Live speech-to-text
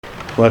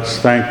Let's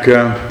thank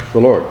the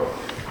Lord.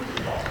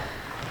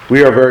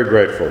 We are very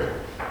grateful,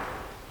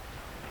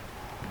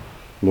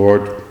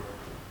 Lord,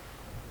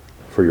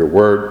 for your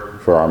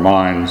word, for our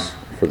minds,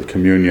 for the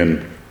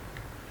communion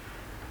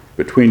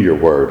between your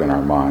word and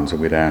our minds,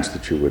 and we'd ask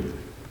that you would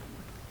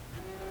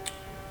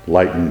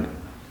lighten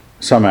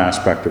some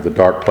aspect of the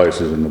dark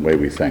places in the way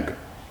we think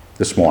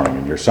this morning.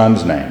 In your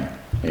Son's name,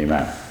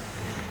 amen.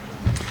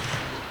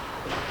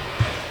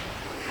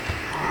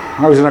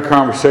 I was in a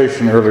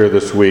conversation earlier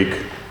this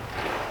week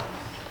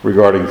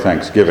regarding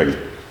Thanksgiving,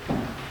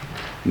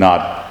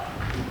 not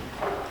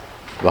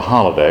the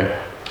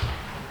holiday.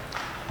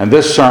 And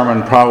this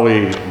sermon,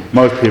 probably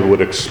most people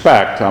would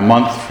expect a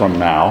month from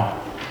now,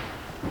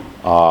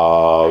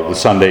 the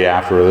Sunday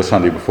after or the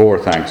Sunday before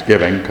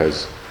Thanksgiving,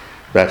 because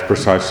that's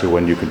precisely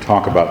when you can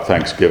talk about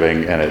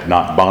Thanksgiving and it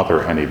not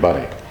bother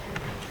anybody.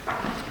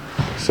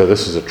 So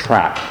this is a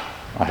trap.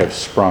 I have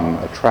sprung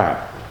a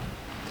trap.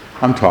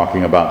 I'm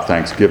talking about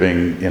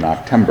Thanksgiving in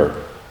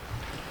October,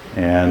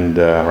 and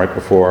right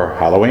before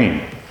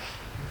Halloween.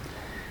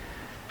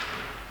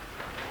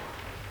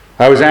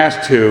 I was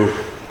asked to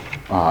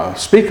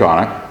speak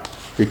on it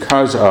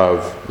because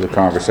of the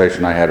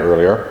conversation I had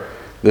earlier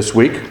this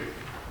week.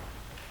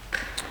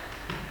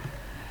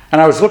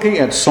 And I was looking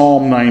at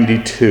Psalm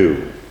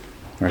 92,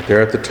 right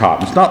there at the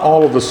top. It's not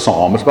all of the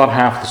psalm, it's about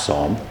half the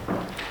psalm.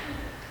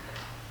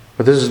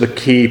 But this is the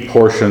key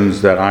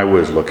portions that I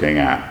was looking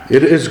at.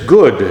 It is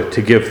good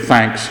to give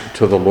thanks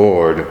to the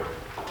Lord,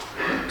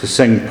 to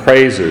sing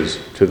praises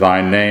to thy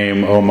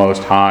name, O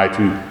Most High,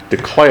 to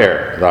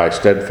declare thy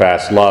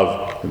steadfast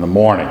love in the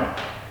morning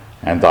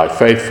and thy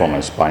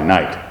faithfulness by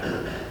night.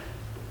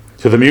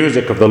 To the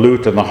music of the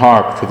lute and the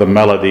harp, to the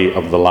melody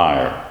of the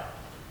lyre.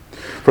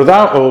 For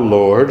thou, O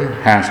Lord,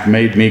 hast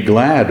made me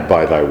glad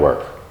by thy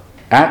work.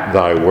 At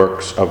thy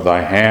works of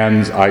thy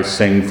hands I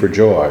sing for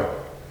joy.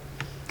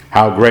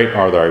 How great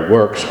are thy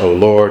works, O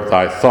Lord,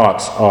 thy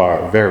thoughts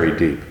are very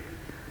deep.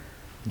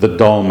 The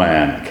dull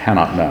man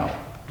cannot know.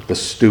 The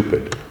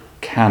stupid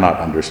cannot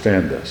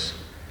understand this.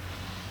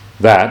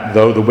 That,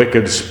 though the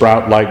wicked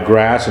sprout like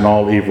grass and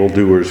all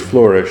evildoers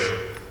flourish,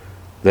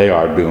 they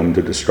are doomed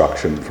to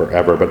destruction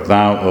forever. But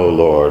thou, O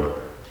Lord,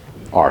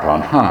 art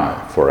on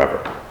high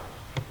forever.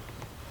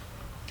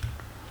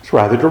 It's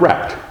rather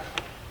direct.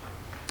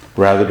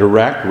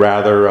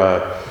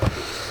 Rather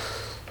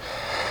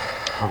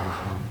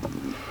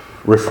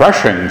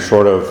refreshing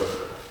sort of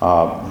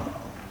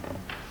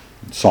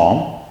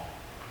psalm.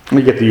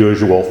 We get the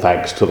usual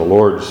thanks to the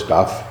Lord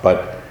stuff,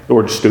 but the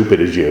word stupid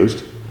is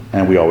used,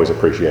 and we always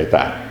appreciate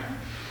that.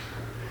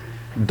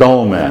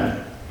 Dull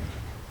men.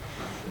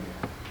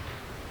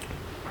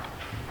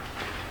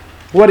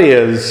 What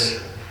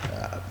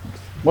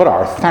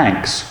are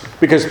thanks?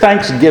 Because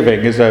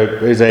thanksgiving is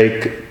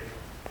a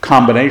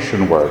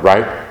combination word,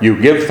 right? You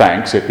give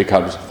thanks, it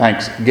becomes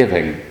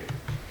thanksgiving.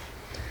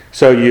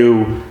 So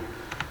you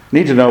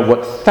need to know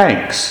what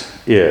thanks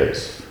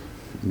is.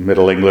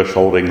 Middle English,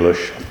 Old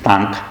English,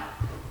 thank.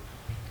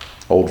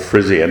 Old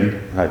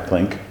Frisian, I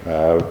think.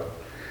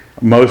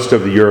 Most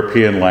of the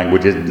European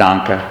languages,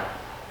 danke.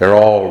 They're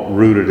all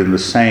rooted in the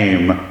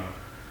same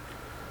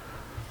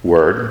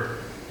word.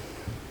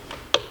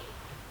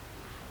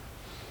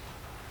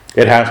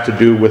 It has to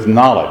do with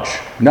knowledge,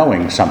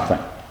 knowing something.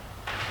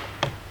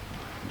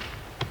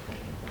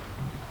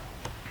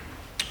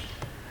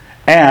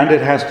 And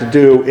it has to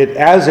do,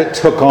 as it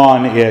took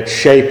on its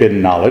shape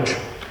in knowledge,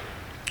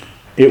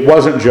 it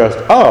wasn't just,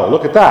 oh,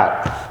 look at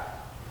that.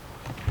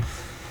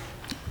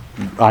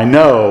 I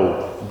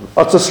know,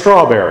 it's a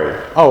strawberry.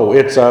 Oh,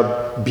 it's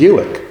a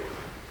Buick.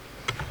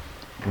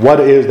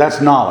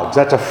 That's knowledge.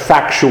 That's a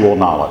factual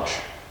knowledge.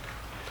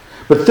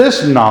 But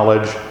this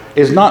knowledge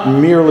is not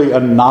merely a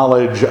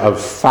knowledge of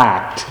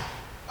fact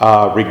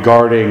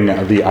regarding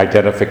the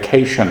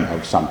identification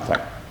of something.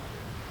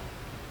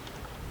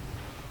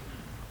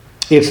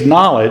 It's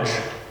knowledge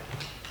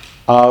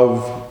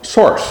of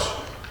source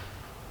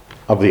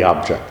of the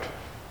object.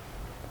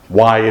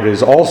 Why it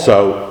is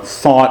also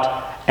thought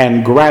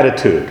and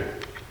gratitude.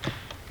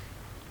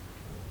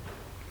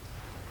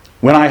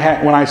 When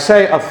I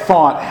say a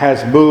thought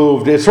has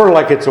moved, it's sort of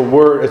like it's a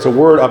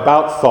word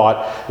about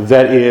thought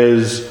that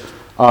is,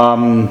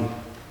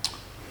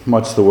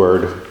 what's the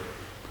word?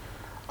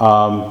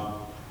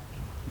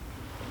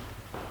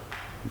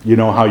 You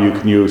know how you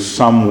can use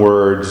some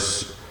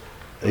words,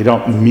 they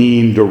don't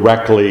mean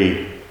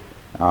directly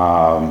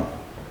a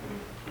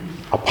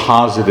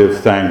positive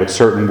thing, but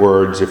certain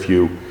words, if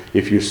you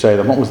say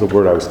them, what was the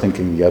word I was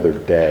thinking the other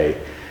day?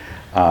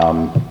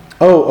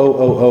 We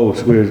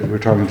were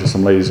talking to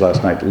some ladies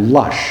last night.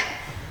 Lush.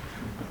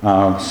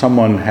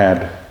 Someone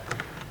had,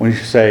 when you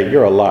say,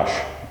 you're a lush,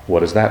 what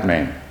does that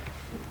mean?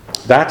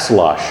 That's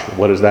lush,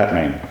 what does that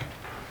mean?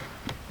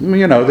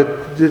 You know,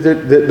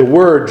 the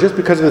word, just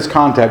because of this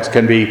context,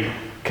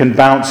 can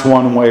bounce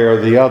one way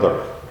or the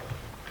other.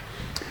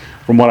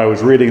 From what I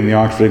was reading in the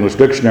Oxford English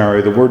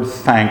Dictionary, the word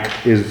thank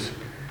is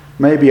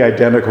maybe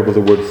identical to the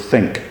word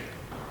think.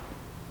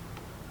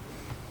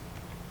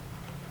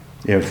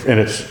 In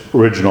its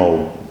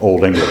original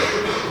Old English.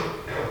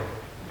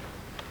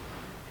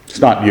 It's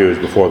not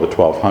used before the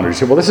 1200s. You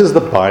say, well, this is the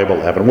Bible,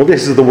 Evan. Well,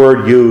 this is the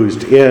word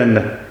used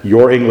in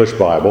your English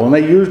Bible, and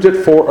they used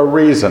it for a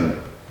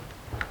reason.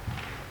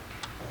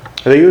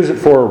 They used it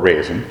for a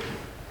reason.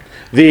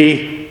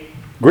 The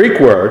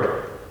Greek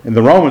word in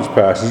the Romans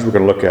passage we're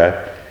going to look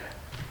at,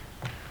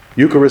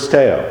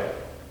 Eucharisteo.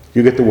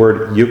 You get the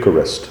word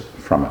Eucharist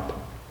from it.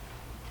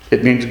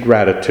 It means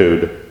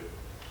gratitude,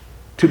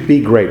 to be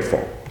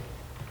grateful.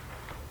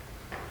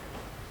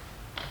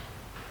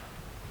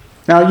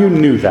 Now, you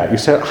knew that. You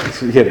said,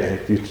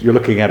 you're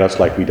looking at us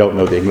like we don't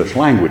know the English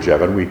language,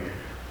 Evan. We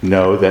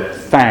know that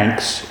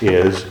thanks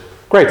is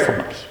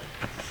gratefulness.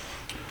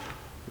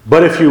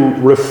 But if you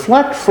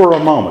reflect for a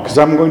moment, because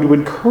I'm going to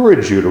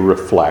encourage you to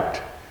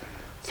reflect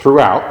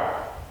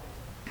throughout,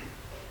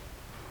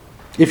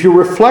 if you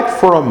reflect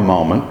for a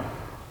moment,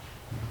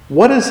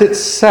 what does it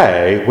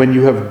say when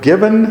you have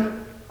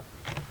given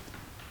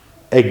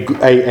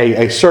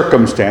a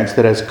circumstance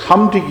that has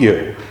come to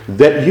you,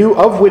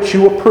 of which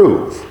you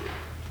approve,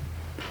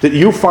 that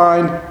you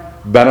find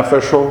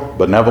beneficial,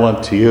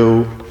 benevolent to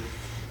you,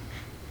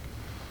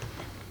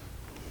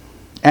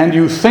 and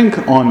you think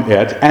on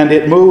it, and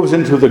it moves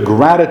into the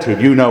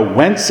gratitude. You know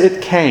whence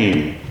it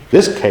came.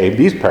 These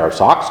pair of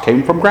socks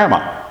came from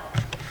Grandma.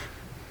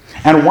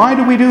 And why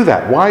do we do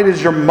that? Why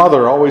is your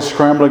mother always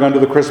scrambling under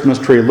the Christmas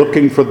tree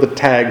looking for the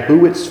tag,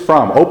 who it's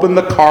from? Open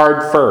the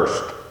card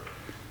first,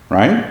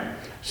 right?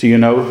 So you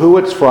know who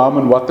it's from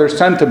and what their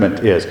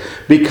sentiment is.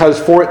 Because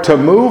for it to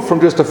move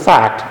from just a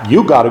fact,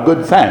 you got a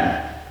good thing.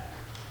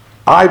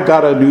 I've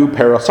got a new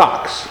pair of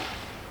socks.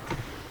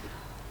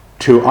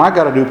 To I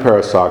got a new pair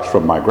of socks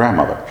from my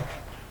grandmother.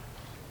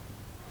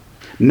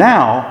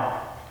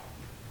 Now,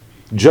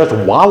 just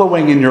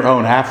wallowing in your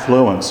own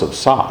affluence of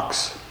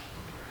socks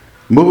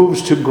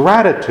moves to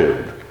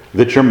gratitude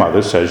that your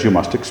mother says you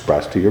must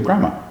express to your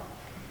grandma.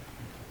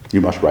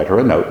 You must write her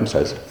a note and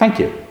says, thank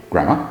you,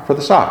 Grandma, for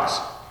the socks.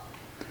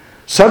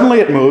 Suddenly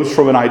it moves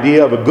from an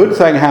idea of a good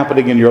thing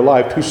happening in your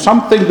life to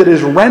something that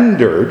is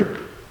rendered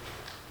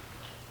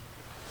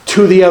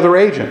to the other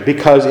agent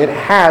because it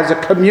has a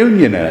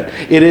communion in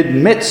it. It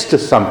admits to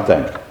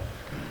something.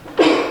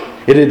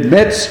 It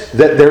admits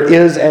that there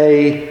is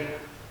a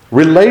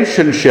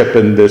relationship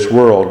in this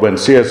world. When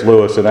C.S.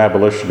 Lewis in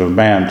Abolition of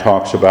Man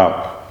talks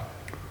about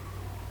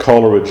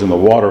Coleridge and the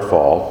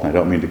waterfall, I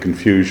don't mean to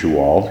confuse you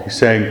all, he's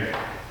saying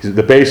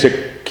the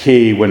basic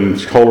key when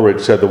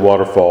Coleridge said the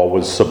waterfall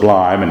was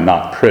sublime and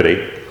not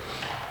pretty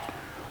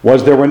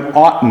was there an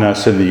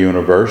oughtness in the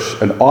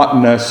universe, an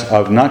oughtness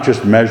of not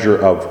just measure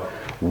of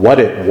what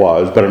it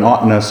was, but an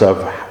oughtness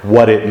of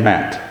what it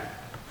meant,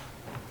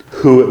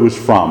 who it was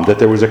from, that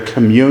there was a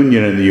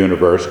communion in the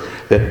universe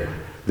that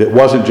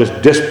wasn't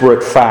just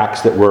disparate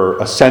facts that were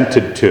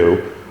assented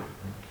to,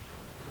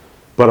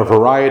 but a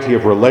variety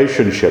of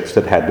relationships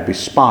that had to be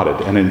spotted.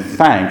 And in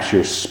thanks,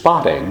 you're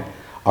spotting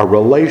a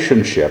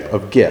relationship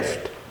of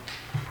gift,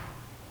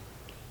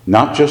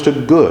 not just a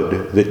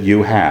good that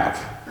you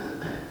have.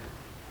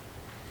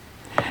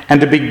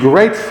 And to be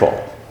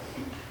grateful,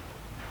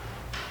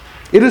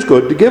 it is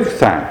good to give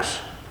thanks.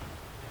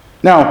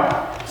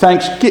 Now,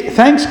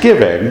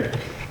 Thanksgiving,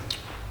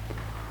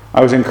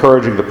 I was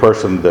encouraging the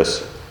person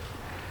this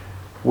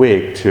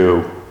week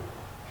to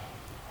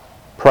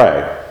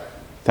pray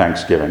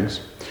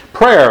Thanksgivings.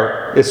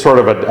 Prayer is sort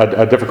of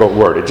a difficult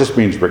word. It just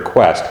means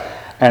request.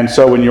 And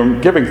so when you're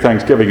giving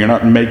Thanksgiving, you're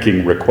not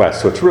making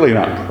requests. So it's really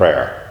not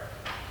prayer.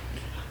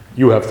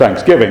 You have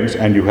Thanksgivings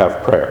and you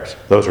have prayers.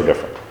 Those are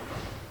different.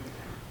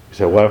 You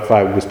say, what if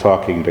I was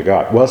talking to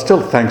God? Well, it's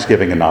still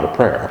Thanksgiving and not a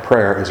prayer. A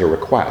prayer is a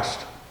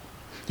request.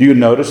 Do you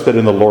notice that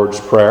in the Lord's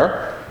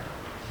Prayer,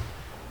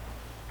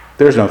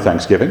 there's no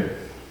thanksgiving?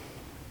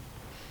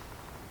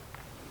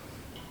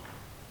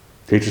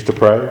 Teach us to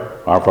pray.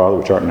 Our Father,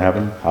 which art in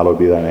heaven, hallowed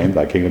be thy name.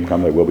 Thy kingdom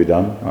come, thy will be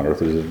done, on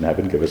earth as it is in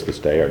heaven. Give us this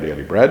day our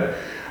daily bread.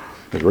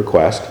 There's a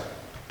request.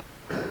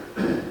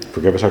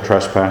 Forgive us our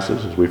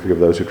trespasses, as we forgive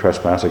those who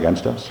trespass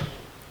against us.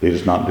 Lead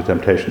us not into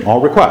temptation.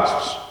 All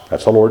requests.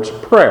 That's the Lord's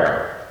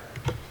Prayer.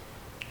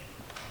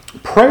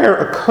 Prayer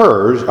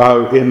occurs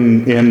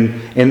in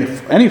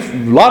any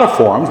lot of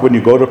forms. When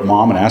you go to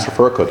mom and ask her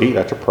for a cookie,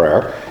 that's a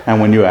prayer.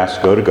 And when you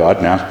go to God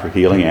and ask for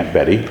healing Aunt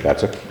Betty,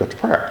 that's a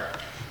prayer.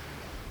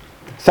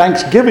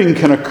 Thanksgiving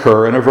can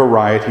occur in a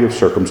variety of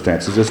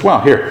circumstances as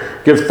well.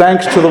 Here, give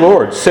thanks to the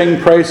Lord, sing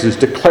praises,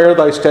 declare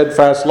thy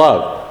steadfast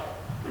love.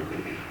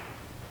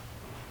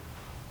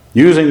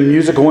 Using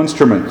musical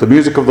instruments, the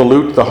music of the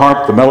lute, the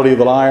harp, the melody of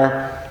the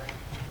lyre.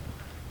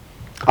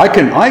 I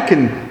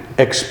can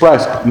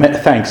express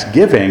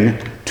thanksgiving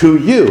to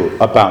you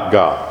about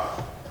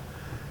God.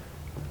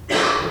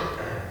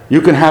 You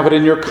can have it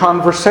in your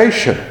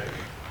conversation.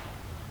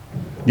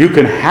 You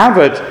can have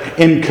it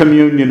in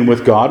communion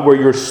with God where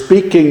you're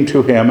speaking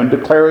to Him and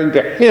declaring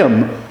to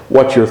Him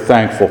what you're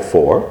thankful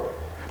for.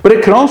 But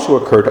it can also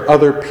occur to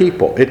other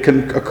people. It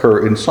can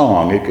occur in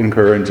song. It can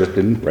occur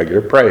in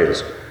regular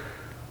praise.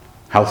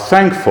 How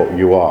thankful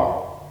you are.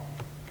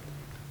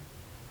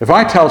 If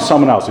I tell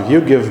someone else, if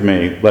you give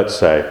me, let's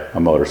say, a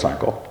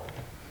motorcycle,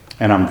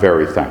 and I'm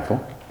very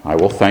thankful, I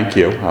will thank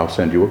you. I'll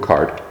send you a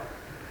card.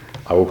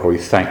 I will probably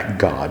thank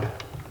God.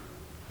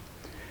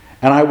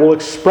 And I will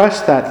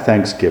express that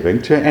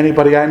thanksgiving to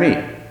anybody I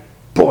meet.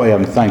 Boy,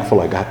 I'm thankful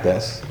I got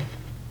this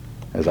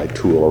as I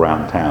tool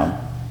around town.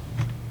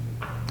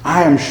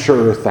 I am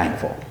sure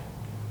thankful.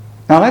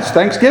 Now that's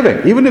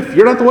Thanksgiving, even if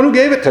you're not the one who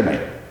gave it to me.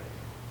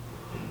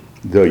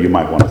 Though you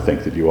might want to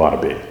think that you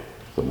ought to be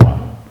the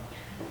one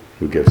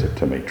who gives it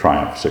to me.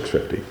 Triumph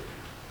 650,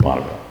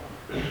 Bonneville.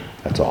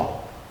 That's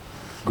all.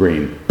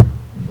 Green.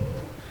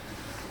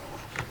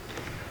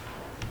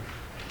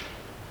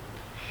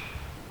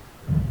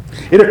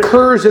 It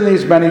occurs in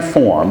these many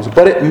forms,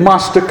 but it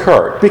must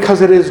occur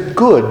because it is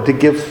good to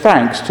give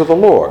thanks to the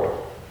Lord.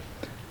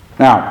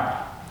 Now,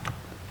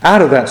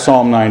 out of that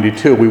Psalm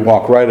 92, we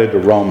walk right into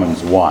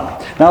Romans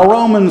 1. Now,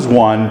 Romans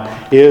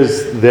 1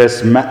 is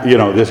this,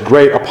 this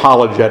great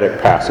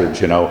apologetic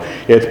passage.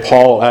 It's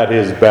Paul at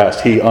his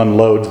best. He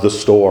unloads the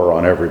store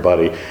on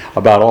everybody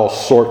about all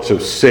sorts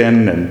of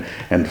sin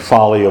and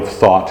folly of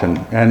thought.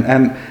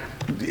 And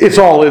it's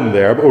all in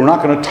there, but we're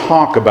not going to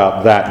talk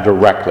about that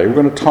directly. We're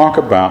going to talk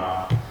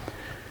about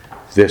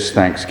this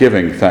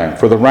thanksgiving thing.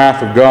 For the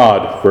wrath of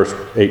God, verse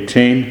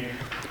 18,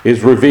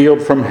 is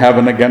revealed from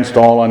heaven against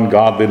all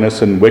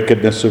ungodliness and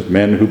wickedness of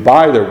men who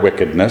by their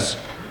wickedness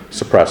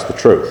suppress the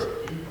truth.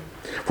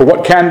 For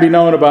what can be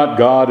known about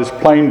God is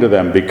plain to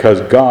them,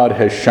 because God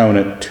has shown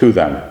it to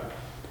them.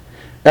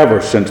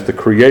 Ever since the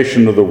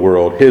creation of the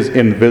world, his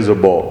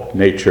invisible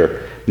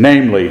nature,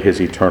 namely his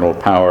eternal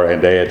power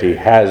and deity,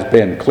 has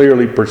been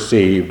clearly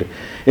perceived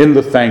in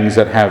the things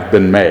that have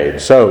been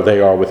made. So they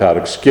are without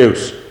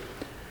excuse.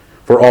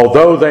 For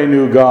although they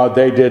knew God,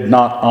 they did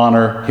not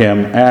honor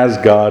him as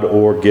God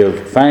or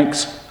give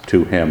thanks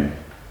to him.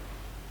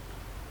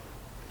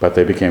 But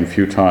they became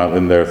futile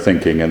in their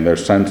thinking, and their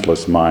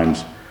senseless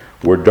minds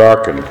were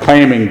darkened.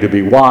 Claiming to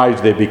be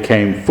wise, they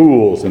became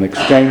fools and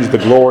exchanged the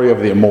glory of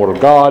the immortal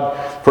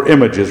God for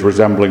images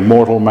resembling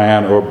mortal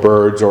man or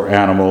birds or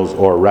animals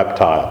or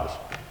reptiles.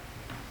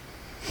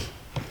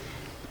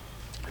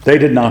 They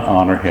did not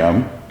honor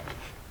him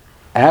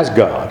as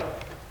God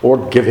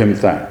or give him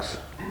thanks.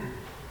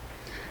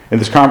 In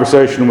this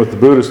conversation with the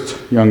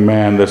Buddhist young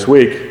man this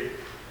week,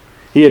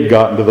 he had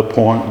gotten to the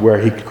point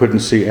where he couldn't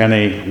see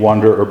any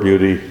wonder or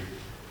beauty.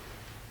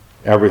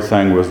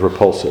 Everything was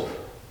repulsive,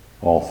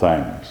 all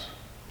things.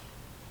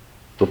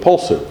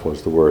 Repulsive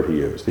was the word he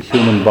used. The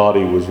human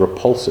body was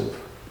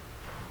repulsive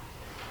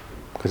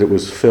because it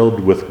was filled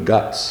with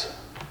guts.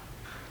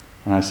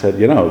 And I said,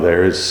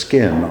 there is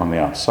skin on the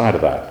outside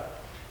of that,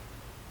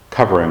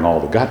 covering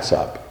all the guts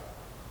up,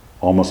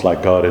 almost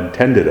like God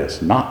intended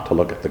us not to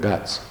look at the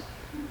guts,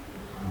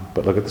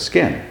 but look at the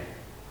skin.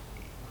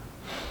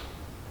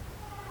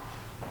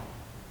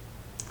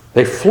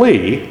 They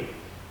flee.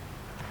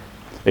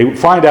 They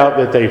find out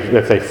that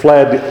if they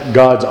fled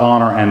God's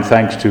honor and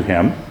thanks to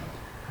him,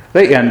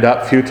 they end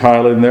up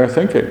futile in their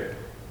thinking.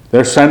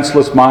 Their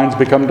senseless minds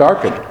become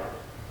darkened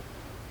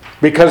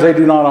because they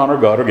do not honor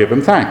God or give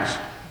him thanks.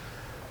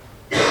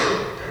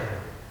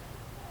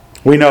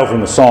 We know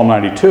from the Psalm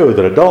 92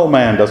 that a dull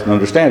man doesn't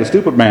understand, a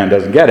stupid man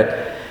doesn't get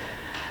it.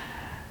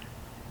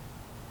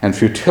 And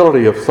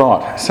futility of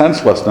thought,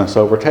 senselessness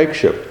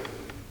overtakes you.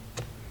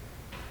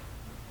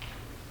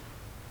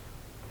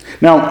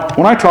 Now,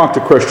 when I talk to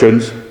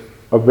Christians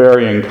of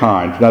varying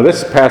kinds, now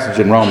this passage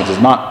in Romans is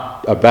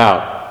not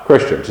about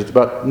Christians, it's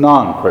about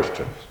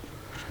non-Christians,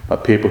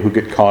 about people who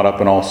get caught up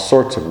in all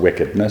sorts of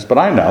wickedness. But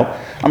I know,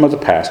 I'm as a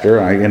pastor,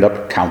 I end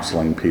up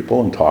counseling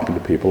people and talking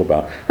to people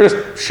about, or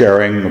just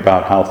sharing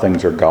about how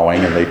things are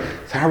going, and they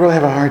say, I really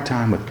have a hard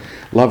time with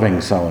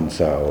loving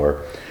so-and-so,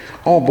 or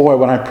oh boy,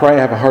 when I pray, I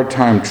have a hard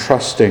time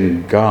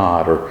trusting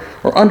God or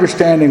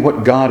understanding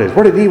what God is.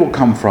 Where did evil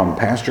come from,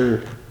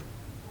 Pastor?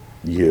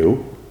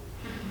 You.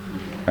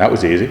 That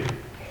was easy.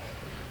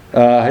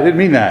 I didn't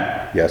mean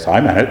that. Yes, I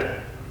meant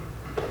it.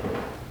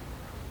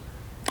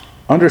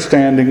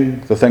 Understanding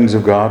the things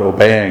of God,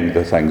 obeying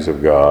the things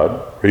of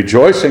God,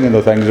 rejoicing in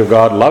the things of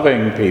God,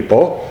 loving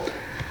people,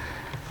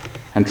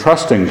 and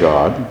trusting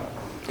God,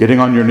 getting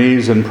on your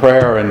knees in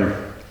prayer and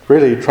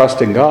really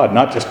trusting God,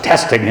 not just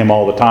testing him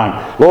all the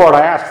time. Lord,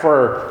 I asked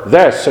for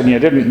this and you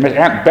didn't.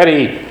 Aunt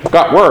Betty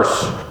got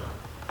worse.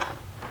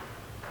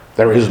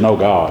 There is no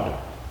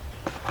God.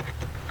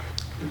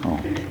 Oh.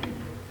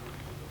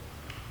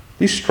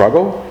 You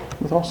struggle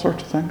with all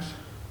sorts of things?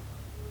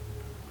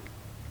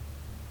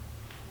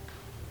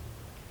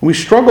 We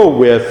struggle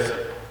with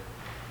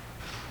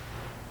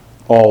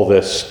all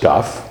this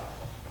stuff,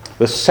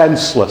 the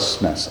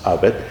senselessness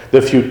of it,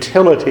 the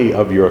futility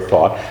of your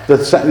thought.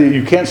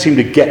 You can't seem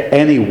to get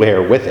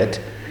anywhere with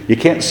it. You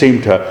can't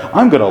seem to,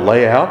 I'm going to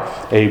lay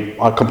out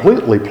a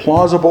completely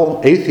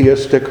plausible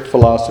atheistic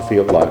philosophy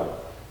of life.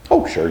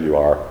 Oh, sure you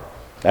are.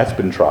 That's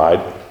been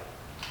tried.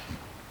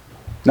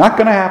 Not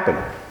going to happen.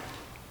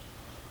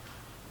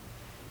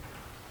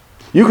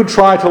 You could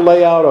try to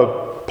lay out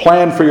a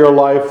plan for your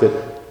life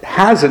that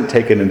hasn't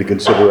taken into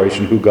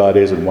consideration who God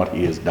is and what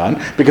he has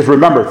done. Because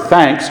remember,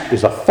 thanks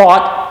is a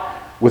thought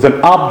with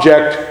an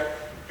object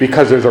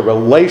because there's a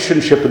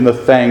relationship in the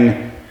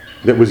thing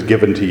that was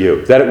given to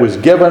you. That it was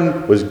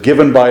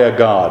given by a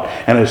God.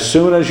 And as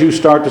soon as you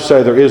start to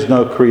say there is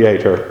no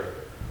creator,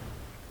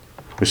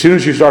 as soon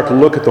as you start to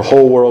look at the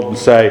whole world and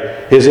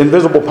say his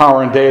invisible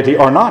power and deity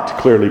are not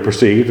clearly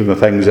perceived in the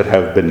things that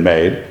have been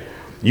made,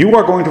 you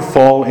are going to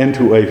fall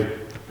into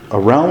a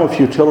realm of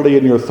futility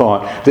in your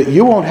thought that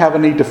you won't have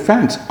any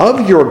defense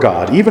of your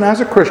God, even as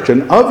a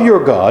Christian, of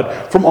your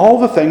God, from all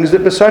the things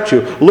that beset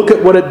you. Look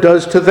at what it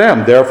does to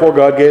them. Therefore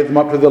God gave them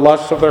up to the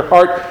lusts of their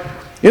heart,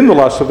 in the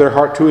lusts of their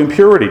heart to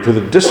impurity, to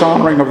the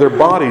dishonoring of their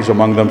bodies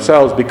among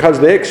themselves, because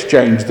they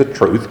exchanged the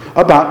truth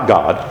about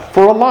God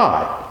for a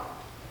lie.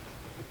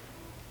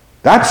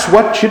 That's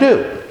what you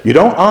do. You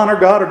don't honor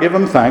God or give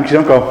him thanks.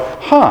 You don't go,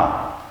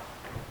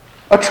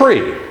 a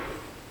tree.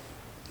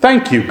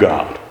 Thank you,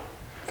 God,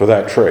 for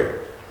that tree.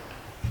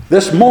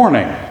 This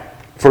morning,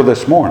 for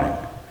this morning.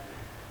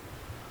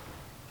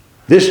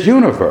 This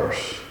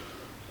universe,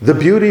 the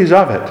beauties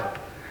of it.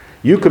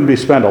 You can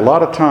spend a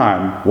lot of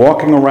time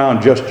walking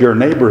around just your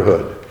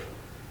neighborhood,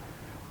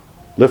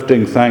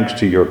 lifting thanks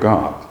to your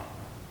God.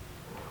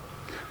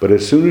 But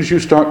as soon as you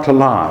start to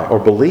lie or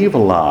believe a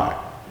lie,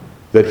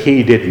 that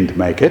he didn't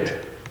make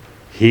it,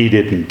 he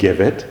didn't give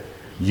it,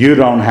 you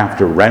don't have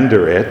to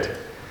render it,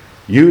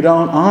 you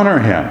don't honor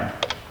him.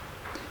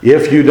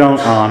 If you don't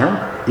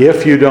honor,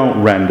 if you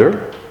don't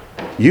render,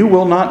 you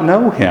will not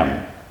know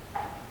him.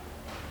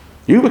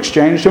 You've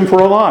exchanged him for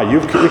a lie.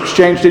 You've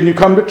exchanged him. You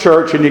come to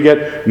church and you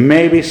get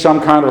maybe some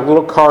kind of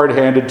little card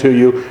handed to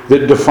you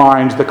that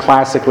defines the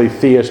classically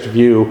theist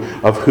view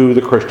of who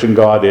the Christian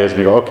God is. And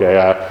you go, okay,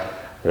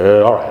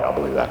 all right, I'll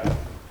believe that.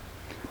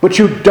 But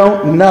you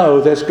don't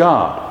know this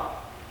God.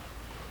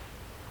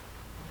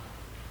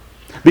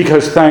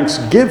 Because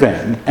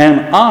thanksgiving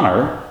and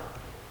honor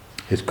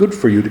is good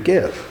for you to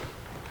give.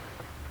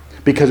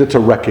 Because it's a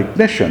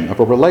recognition of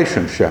a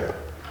relationship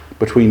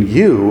between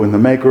you and the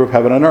maker of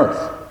heaven and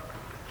earth.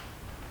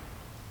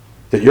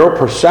 That your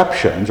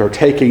perceptions are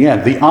taking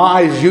in. The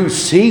eyes you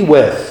see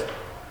with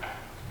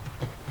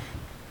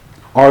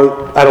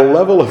are at a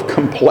level of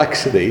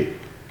complexity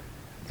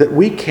that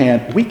we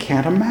can't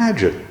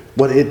imagine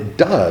what it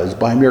does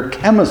by mere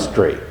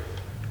chemistry.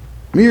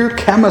 Mere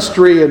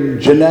chemistry and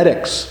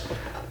genetics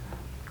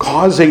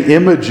causing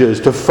images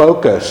to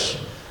focus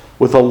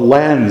with a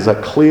lens,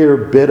 a clear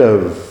bit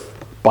of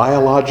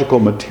biological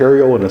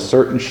material in a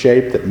certain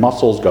shape that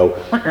muscles go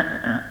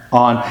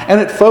on, and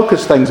it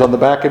focused things on the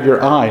back of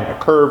your eye, a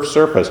curved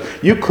surface.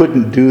 You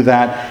couldn't do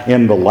that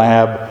in the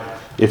lab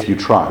if you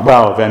tried.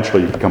 Well,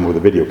 eventually you could come with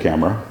a video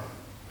camera.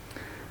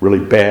 Really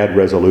bad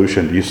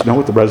resolution. Do you know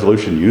what the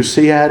resolution you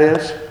see at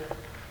is?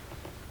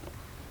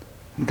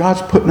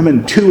 God's putting them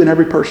in 2 in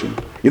every person.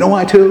 You know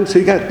why 2? So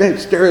you got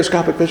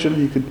stereoscopic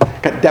vision,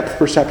 got depth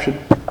perception.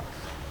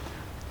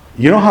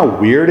 You know how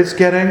weird it's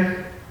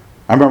getting?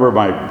 I remember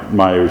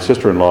my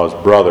sister-in-law's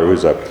brother,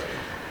 who's a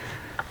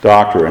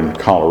doctor in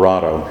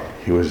Colorado,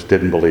 he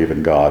didn't believe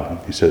in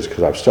God. He says,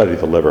 because I've studied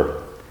the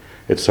liver.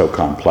 It's so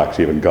complex,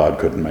 even God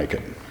couldn't make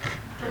it.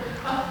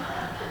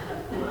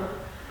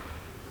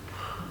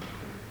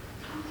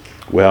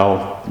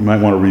 Well, you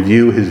might want to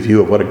review his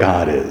view of what a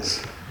God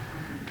is.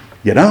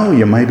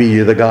 Maybe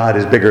the God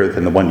is bigger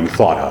than the one you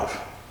thought of.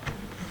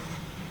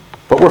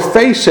 But we're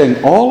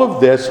facing all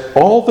of this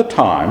all the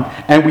time,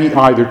 and we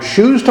either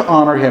choose to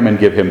honor him and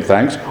give him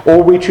thanks,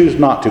 or we choose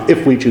not to.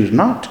 If we choose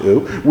not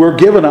to, we're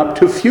given up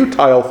to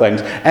futile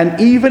things. And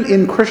even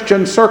in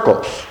Christian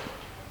circles,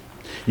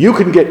 you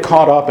can get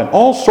caught up in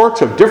all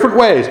sorts of different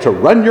ways to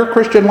run your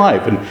Christian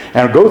life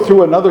and go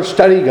through another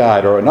study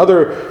guide or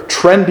another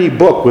trendy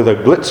book with a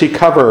glitzy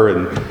cover.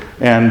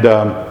 And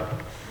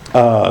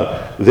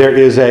there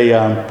is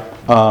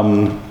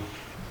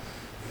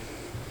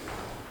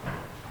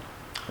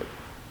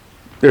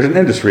there's an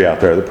industry out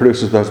there that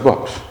produces those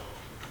books.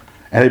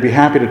 And they'd be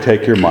happy to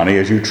take your money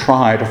as you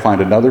try to find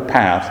another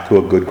path to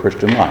a good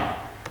Christian life.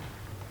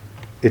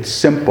 It's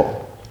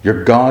simple.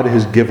 Your God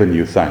has given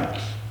you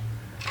thanks.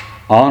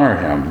 Honor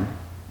him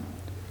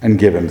and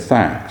give him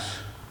thanks.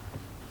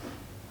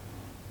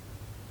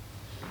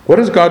 What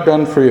has God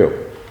done for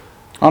you?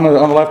 On the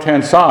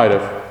left-hand side,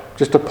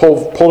 just to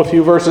pull a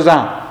few verses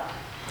out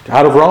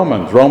of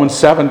Romans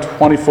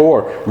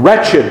 7:24.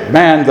 Wretched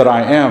man that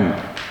I am,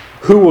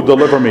 who will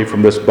deliver me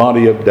from this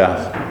body of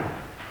death?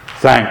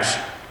 Thanks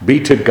be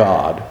to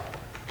God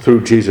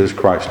through Jesus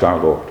Christ our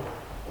Lord.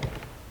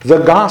 The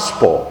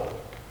gospel.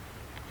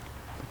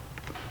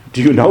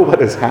 Do you know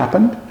what has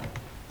happened?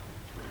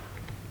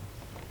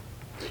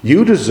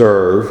 You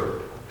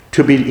deserve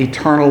to be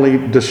eternally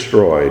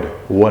destroyed,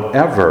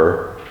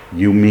 whatever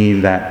you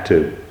mean that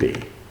to be.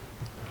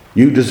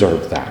 You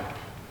deserve that.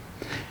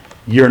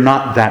 You're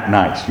not that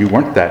nice. You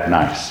weren't that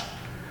nice.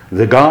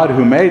 The God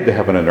who made the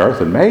heaven and earth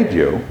and made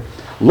you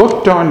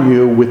looked on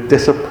you with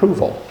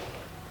disapproval.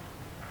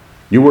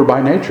 You were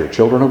by nature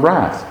children of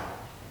wrath.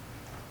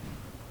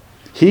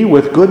 He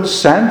with good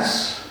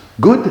sense,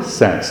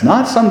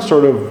 not some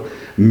sort of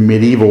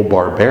medieval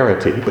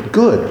barbarity, but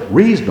good,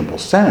 reasonable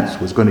sense,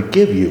 was going to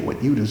give you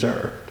what you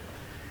deserved.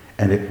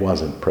 And it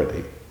wasn't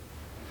pretty.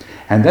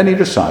 And then he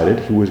decided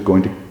he was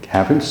going to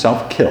have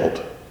himself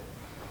killed,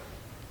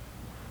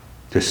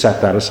 to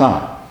set that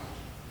aside.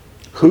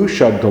 Who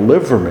shall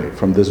deliver me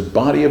from this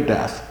body of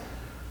death?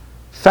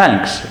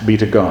 Thanks be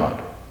to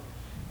God.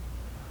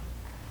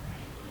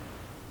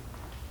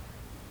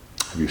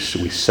 We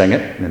sing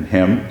it in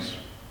hymns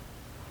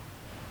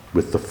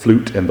with the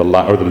flute and the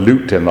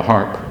lute and the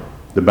harp,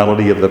 the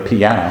melody of the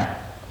piano.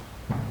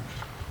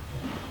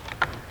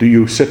 Do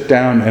you sit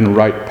down and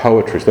write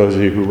poetry? Those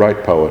of you who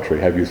write poetry,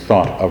 have you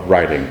thought of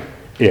writing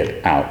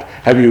it out?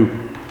 Have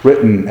you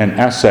written an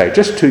essay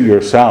just to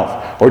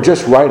yourself, or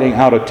just writing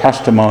out a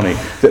testimony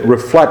that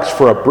reflects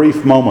for a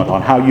brief moment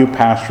on how you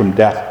passed from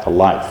death to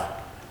life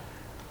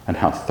and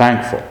how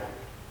thankful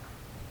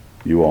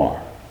you are?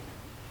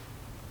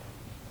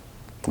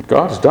 What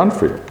God has done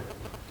for you.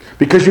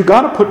 Because you've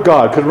got to put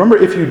God, because remember,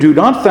 if you do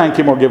not thank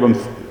him or give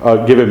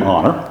him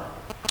honor,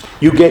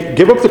 you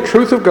give up the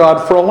truth of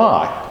God for a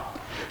lie.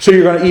 So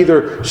you're going to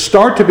either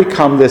start to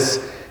become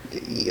this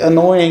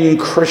annoying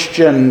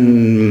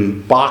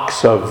Christian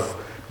box of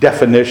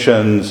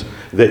definitions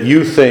that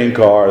you think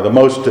are the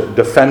most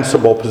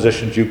defensible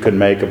positions you can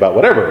make about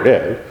whatever it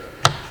is,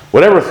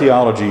 whatever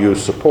theology you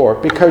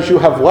support, because you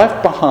have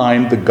left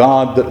behind the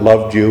God that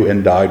loved you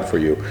and died for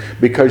you,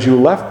 because you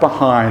left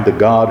behind the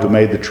God who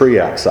made the tree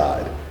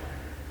outside.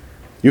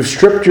 You've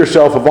stripped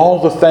yourself of all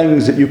the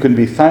things that you can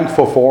be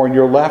thankful for, and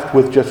you're left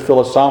with just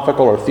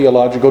philosophical or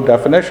theological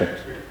definitions.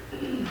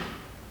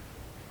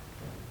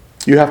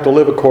 You have to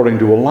live according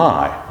to a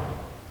lie.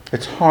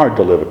 It's hard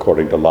to live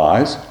according to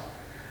lies.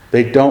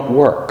 They don't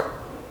work.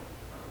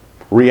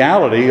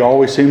 Reality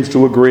always seems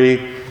to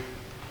agree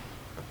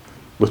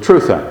with true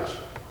things.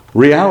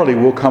 Reality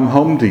will come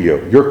home to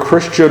you. Your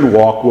Christian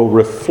walk will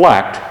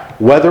reflect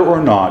whether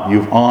or not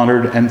you've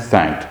honored and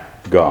thanked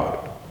God.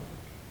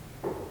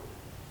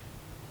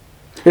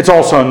 It's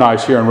also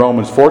nice here in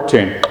Romans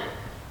 14.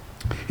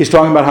 He's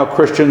talking about how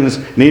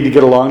Christians need to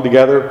get along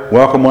together,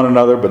 welcome one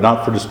another, but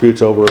not for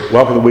disputes over,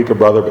 welcome the weaker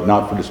brother, but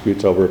not for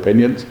disputes over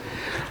opinions.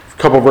 A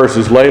couple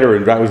verses later,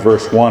 and that was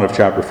verse 1 of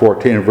chapter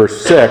 14, and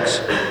verse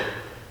 6,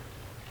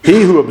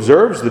 he who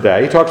observes the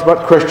day, he talks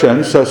about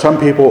Christians, so some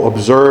people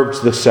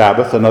observed the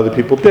Sabbath and other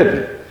people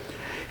didn't.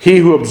 He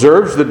who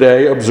observes the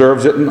day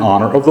observes it in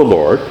honor of the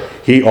Lord.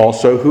 He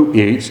also who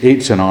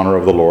eats in honor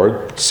of the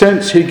Lord,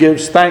 since he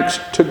gives thanks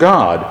to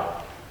God.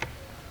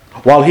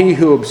 While he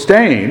who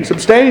abstains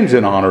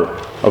in honor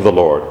of the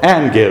Lord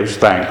and gives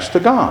thanks to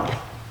God.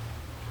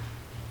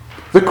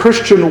 The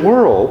Christian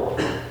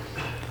world,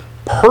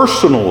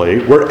 personally,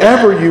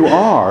 wherever you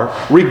are,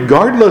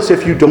 regardless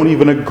if you don't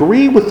even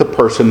agree with the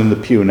person in the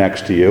pew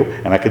next to you,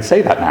 and I can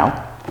say that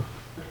now,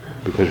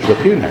 because there's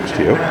a pew next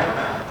to you,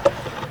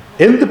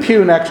 in the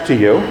pew next to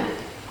you,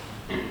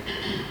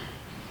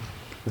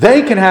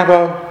 they can have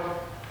a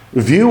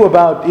view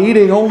about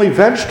eating only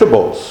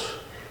vegetables,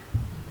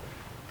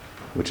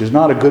 which is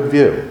not a good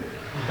view.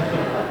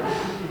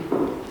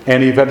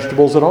 Any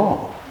vegetables at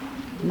all.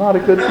 Not a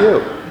good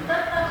view.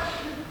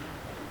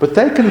 But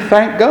they can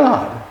thank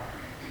God.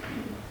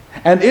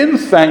 And in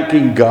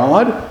thanking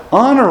God,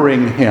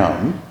 honoring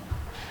him,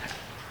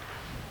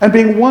 and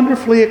being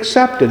wonderfully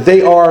accepted,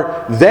 they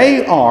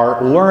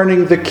are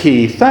learning the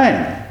key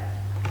thing.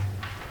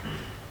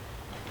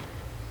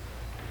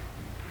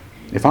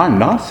 If I'm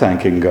not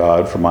thanking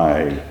God for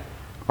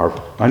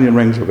our onion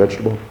rings or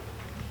vegetable,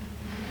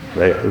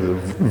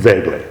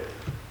 vaguely.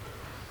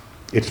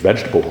 It's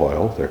vegetable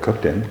oil they're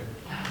cooked in.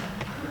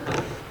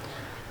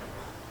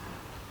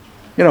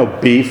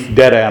 Beef,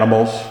 dead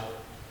animals,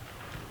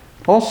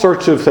 all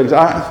sorts of things.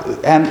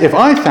 And if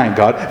I thank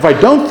God, if I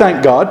don't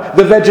thank God,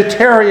 the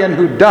vegetarian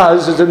who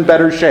does is in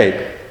better shape.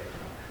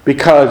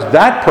 Because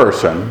that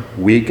person,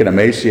 weak and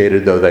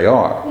emaciated though they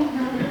are,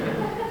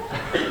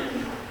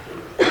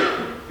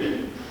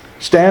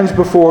 stands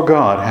before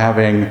God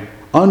having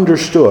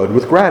understood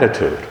with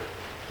gratitude.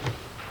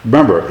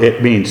 Remember,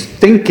 it means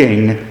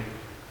thinking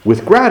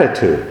with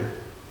gratitude.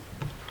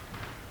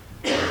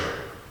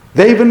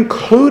 They've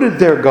included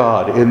their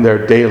God in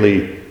their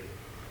daily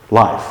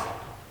life.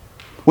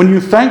 When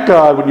you thank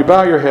God, when you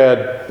bow your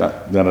head,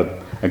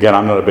 again,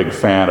 I'm not a big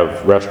fan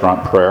of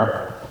restaurant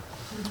prayer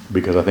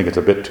because I think it's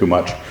a bit too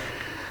much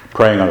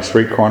praying on a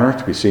street corner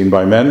to be seen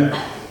by men,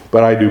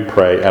 but I do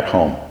pray at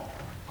home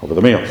over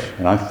the meals,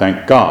 and I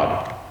thank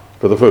God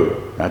for the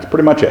food. That's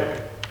pretty much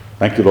it.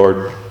 Thank you,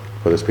 Lord,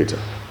 for this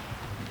pizza.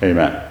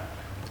 Amen.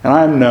 And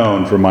I'm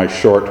known for my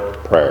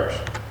short prayers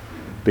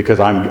because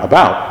I'm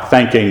about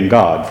thanking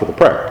God for the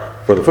prayer,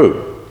 for the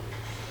food.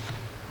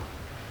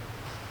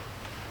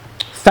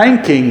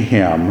 Thanking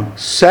him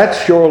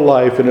sets your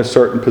life in a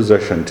certain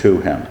position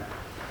to him.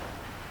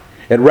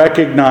 It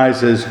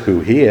recognizes who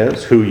he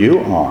is, who you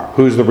are,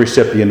 who's the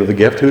recipient of the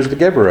gift, who's the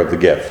giver of the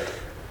gift,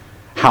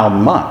 how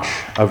much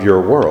of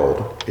your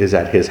world is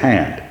at his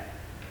hand.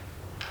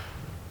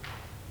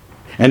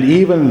 And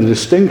even the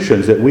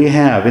distinctions that we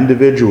have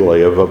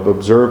individually of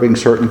observing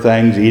certain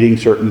things, eating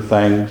certain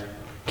things,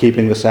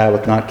 keeping the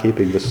Sabbath, not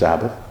keeping the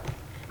Sabbath.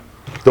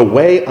 The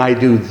way I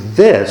do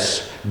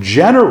this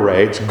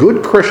generates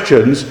good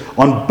Christians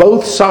on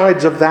both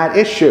sides of that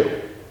issue.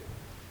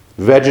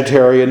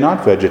 vegetarian,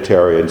 not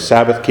vegetarian,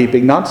 Sabbath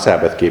keeping, not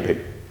Sabbath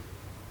keeping.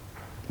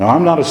 Now,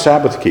 I'm not a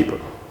Sabbath keeper.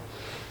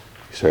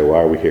 You say, why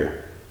are we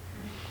here?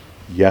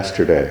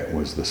 Yesterday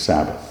was the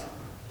Sabbath.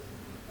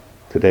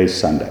 Today's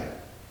Sunday.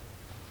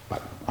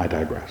 But I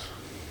digress.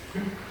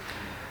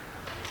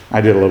 I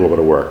did a little bit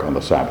of work on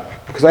the Sabbath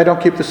because I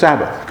don't keep the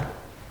Sabbath.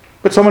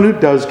 But someone who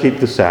does keep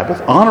the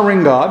Sabbath,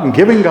 honoring God and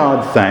giving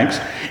God thanks,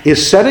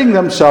 is setting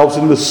themselves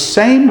in the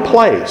same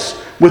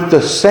place with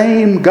the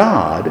same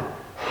God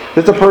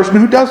that the person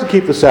who doesn't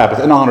keep the Sabbath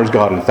and honors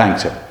God and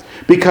thanks Him.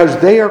 Because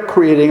they are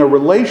creating a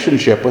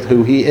relationship with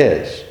who He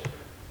is.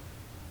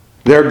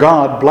 Their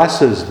God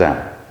blesses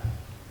them.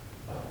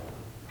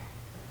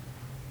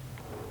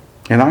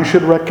 And I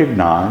should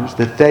recognize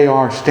that they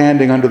are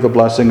standing under the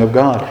blessing of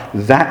God.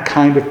 That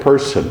kind of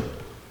person.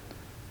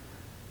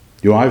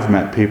 You know, I've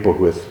met people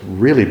with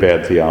really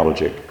bad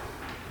theology.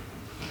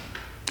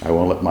 I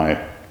won't let my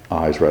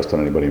eyes rest on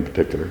anybody in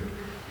particular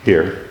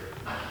here.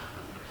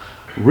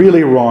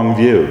 Really wrong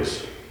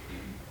views.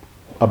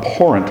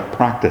 Abhorrent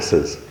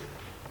practices.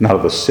 Not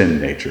of the sin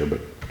nature,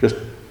 but just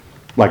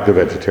like the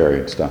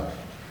vegetarian stuff.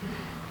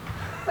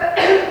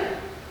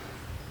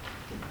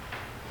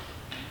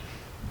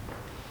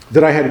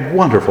 That I had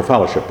wonderful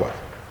fellowship with.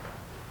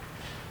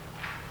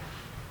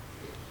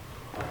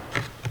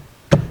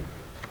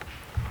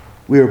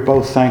 We were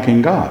both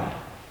thanking God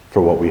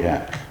for what we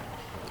had.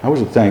 I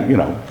wasn't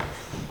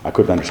I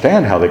couldn't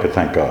understand how they could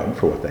thank God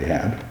for what they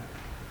had.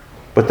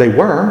 But they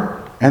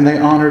were, and they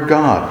honored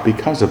God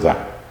because of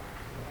that.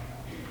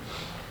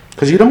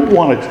 Because you don't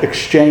want to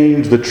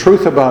exchange the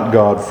truth about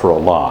God for a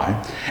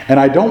lie. And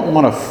I don't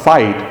want to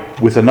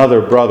fight with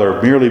another brother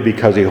merely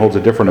because he holds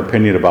a different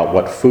opinion about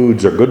what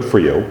foods are good for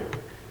you.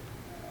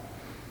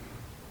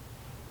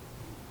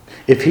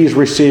 If he's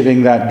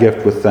receiving that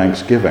gift with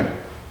thanksgiving.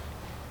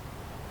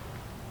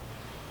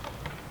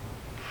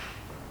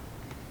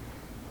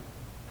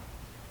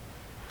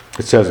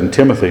 It says in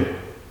Timothy,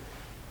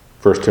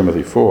 1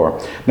 Timothy 4,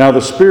 "Now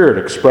the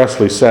Spirit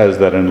expressly says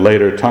that in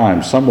later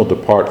times some will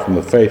depart from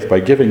the faith by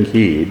giving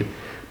heed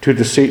to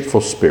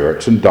deceitful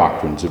spirits and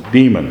doctrines of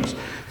demons,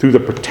 through the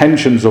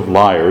pretensions of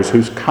liars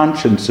whose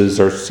consciences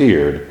are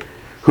seared,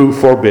 who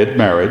forbid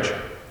marriage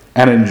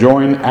and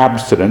enjoin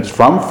abstinence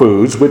from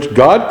foods which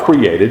God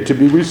created to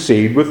be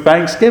received with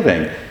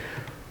thanksgiving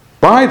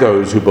by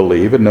those who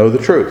believe and know the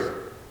truth."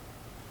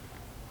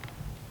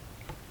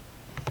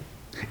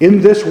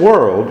 In this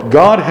world,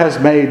 God has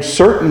made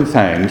certain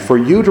things for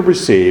you to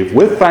receive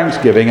with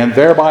thanksgiving and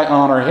thereby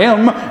honor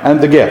Him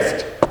and the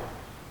gift.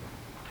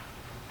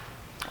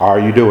 Are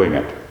you doing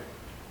it?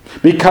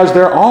 Because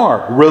there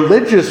are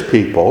religious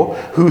people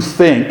who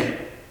think,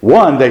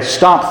 one, they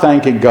stop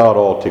thanking God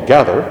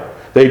altogether.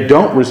 They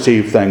don't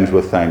receive things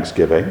with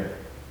thanksgiving.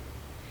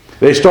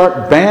 They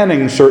start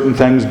banning certain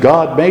things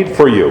God made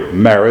for you,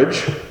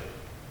 marriage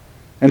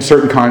and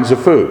certain kinds of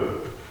food.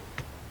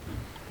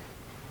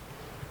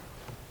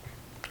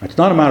 It's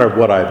not a matter of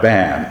what I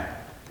ban.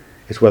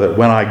 It's whether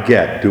when I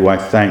get, do I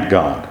thank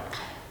God?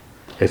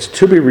 It's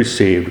to be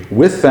received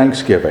with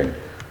thanksgiving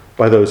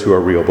by those who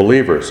are real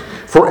believers.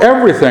 For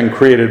everything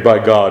created by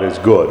God is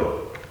good,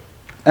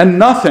 and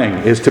nothing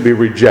is to be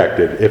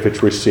rejected if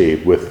it's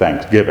received with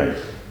thanksgiving.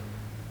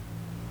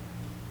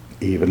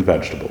 Even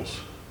vegetables.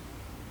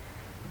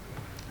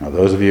 Now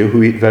those of you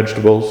who eat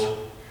vegetables,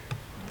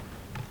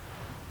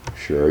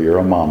 sure, you're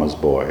a mama's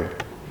boy.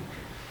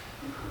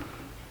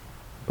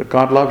 But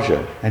God loves you,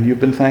 and you've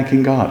been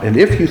thanking God. And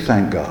if you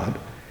thank God,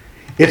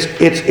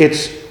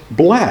 it's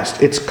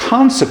blessed, it's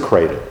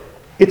consecrated,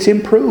 it's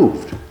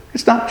improved.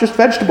 It's not just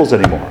vegetables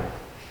anymore.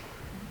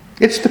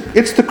 It's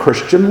the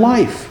Christian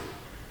life.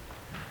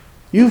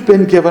 You've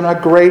been given a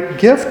great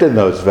gift in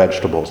those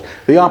vegetables.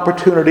 The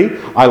opportunity,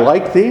 I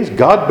like these,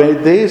 God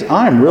made these,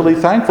 I'm really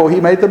thankful He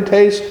made them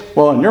taste,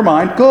 well, in your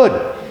mind, good.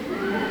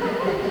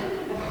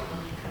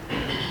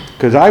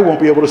 Because I won't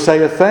be able to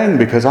say a thing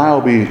because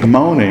I'll be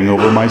moaning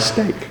over my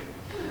steak.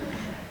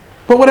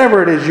 But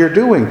whatever it is you're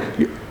doing,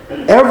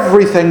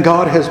 everything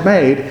God has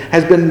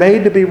been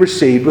made to be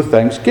received with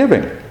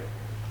thanksgiving.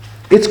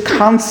 It's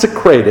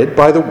consecrated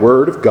by the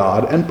Word of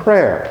God and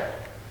prayer.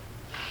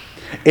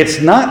 It's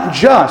not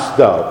just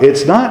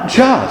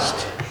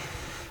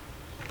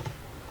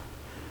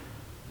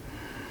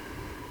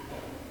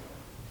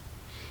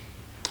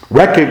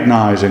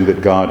recognizing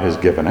that God has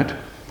given it.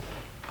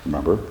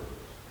 Remember?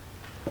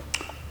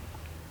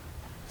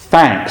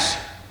 Thanks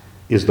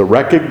is the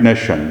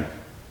recognition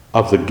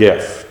of the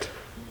gift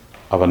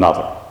of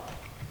another.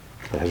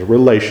 It has a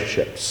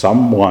relationship.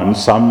 Someone,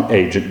 some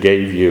agent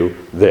gave you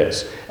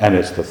this. And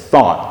it's the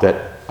thought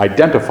that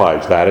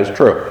identifies that as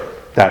true.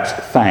 That's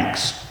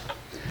thanks.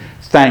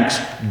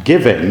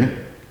 Thanksgiving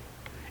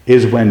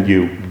is when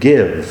you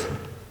give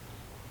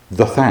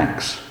the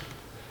thanks.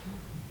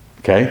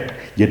 Okay?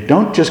 You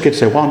don't just get to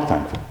say, well, I'm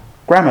thankful.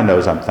 Grandma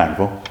knows I'm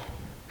thankful.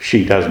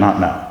 She does not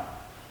know.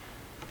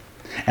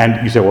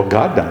 And you say, well,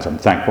 God knows I'm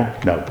thankful.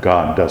 No,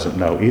 God doesn't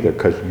know either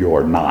because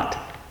you're not.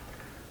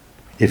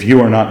 If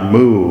you are not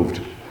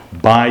moved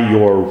by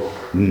your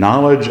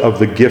knowledge of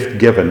the gift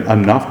given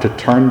enough to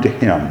turn to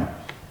Him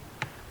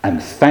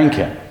and thank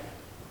Him?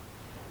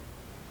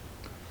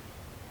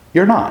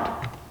 You're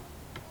not.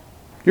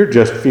 You're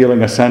just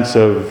feeling a sense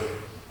of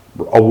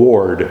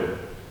award,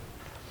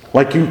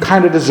 like you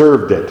kind of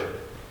deserved it.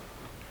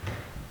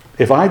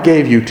 If I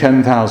gave you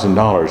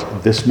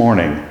 $10,000 this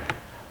morning,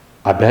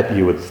 I bet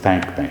you would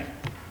thank me.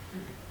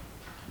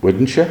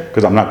 Wouldn't you?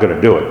 Because I'm not going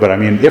to do it. But I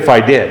mean, if I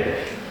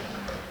did,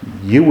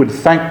 you would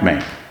thank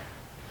me.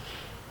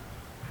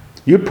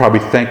 You'd probably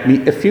thank me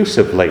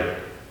effusively.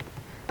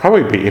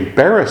 Probably be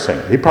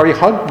embarrassing. You'd probably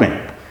hug me.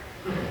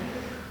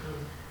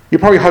 You'd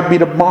probably hug me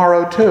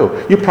tomorrow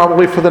too. You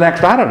probably for the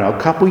next,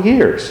 couple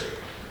years.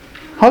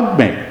 Hug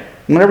me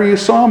whenever you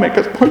saw me.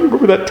 Because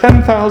remember that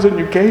 $10,000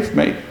 you gave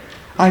me.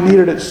 I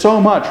needed it so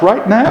much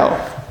right now.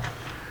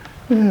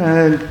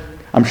 And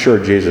I'm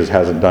sure Jesus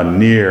hasn't done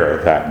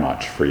near that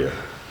much for you.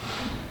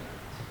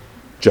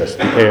 Just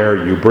the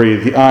air you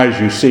breathe, the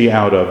eyes you see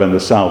out of, and the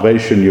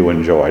salvation you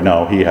enjoy.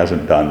 No, He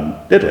hasn't done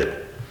diddly.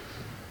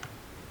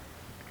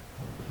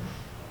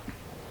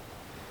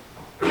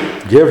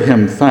 Give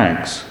Him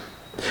thanks.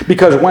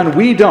 Because when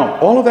we don't,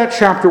 all of that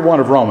chapter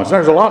 1 of Romans,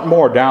 there's a lot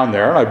more down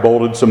there, and I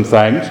bolded some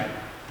things.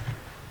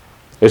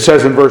 It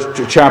says in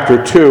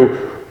chapter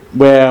 2,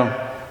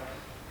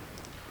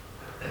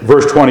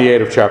 verse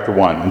 28 of chapter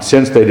 1, and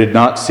since they did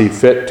not see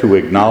fit to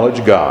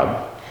acknowledge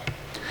God,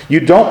 you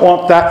don't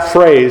want that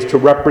phrase to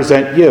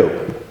represent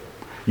you.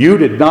 You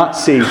did not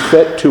see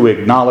fit to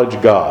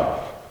acknowledge God.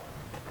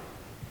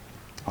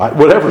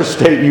 Whatever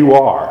state you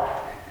are,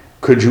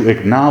 could you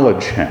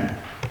acknowledge Him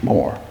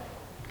more?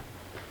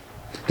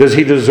 Does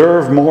He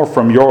deserve more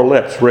from your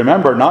lips?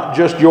 Remember, not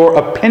just your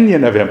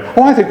opinion of Him.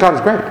 Oh, I think God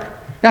is great.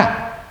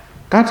 Yeah.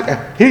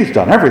 He's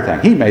done everything.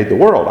 He made the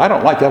world. I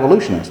don't like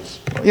evolutionists.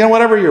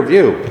 Whatever your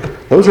view.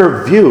 Those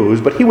are views,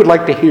 but He would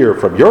like to hear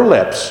from your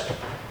lips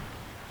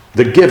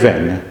the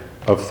giving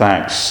of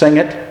thanks. Sing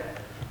it,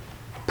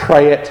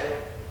 pray it,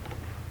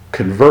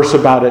 converse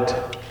about it,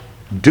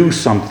 do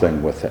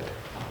something with it.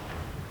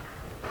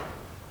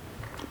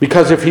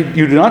 Because if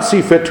you do not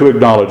see fit to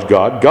acknowledge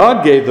God,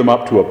 God gave them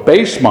up to a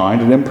base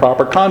mind and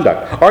improper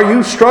conduct. Are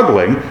you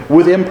struggling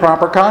with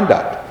improper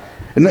conduct?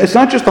 And it's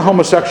not just the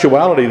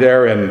homosexuality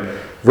there in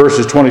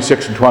verses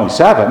 26 and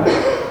 27.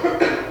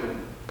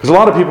 Because a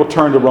lot of people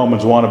turn to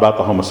Romans 1 about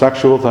the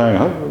homosexual thing.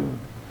 Oh,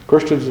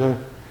 Christians,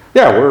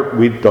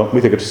 we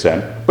think it's a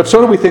sin. But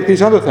so do we think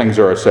these other things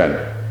are a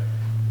sin.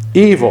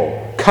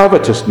 Evil,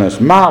 covetousness,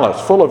 malice,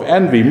 full of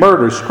envy,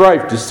 murder,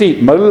 strife,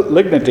 deceit,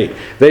 malignity.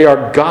 They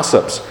are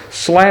gossips,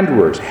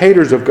 slanderers,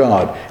 haters of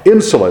God,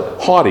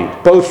 insolent, haughty,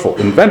 boastful,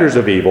 inventors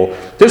of evil,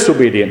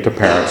 disobedient to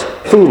parents,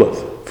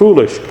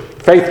 foolish,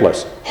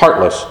 faithless,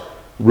 heartless,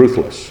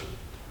 ruthless.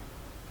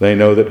 They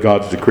know that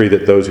God's decree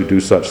that those who do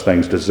such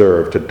things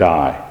deserve to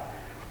die.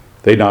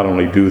 They not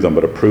only do them,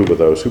 but approve of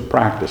those who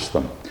practice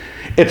them.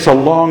 It's a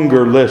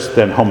longer list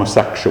than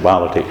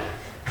homosexuality.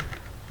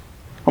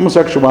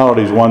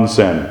 Homosexuality is one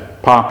sin,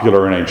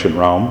 popular in ancient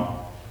Rome,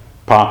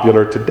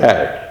 popular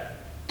today.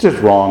 It's as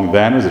wrong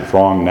then as it's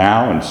wrong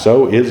now, and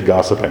so is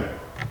gossiping.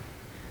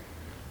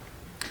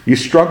 You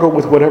struggle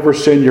with whatever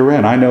sin you're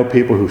in. I know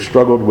people who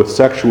struggled with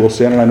sexual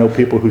sin, and I know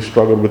people who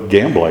struggled with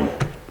gambling.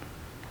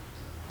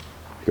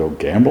 You go,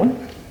 gambling?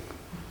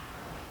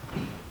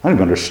 I don't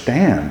even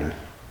understand.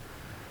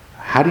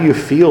 How do you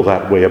feel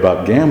that way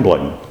about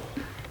gambling?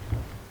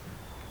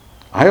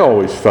 I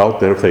always felt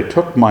that if they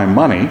took my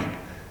money,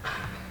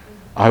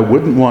 I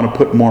wouldn't want to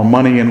put more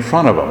money in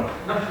front of them.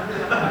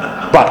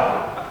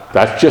 But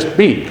that's just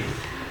me.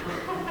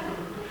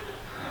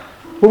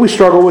 Well, we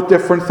struggle with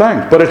different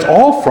things, but it's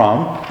all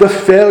from the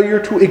failure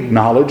to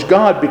acknowledge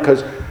God,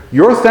 because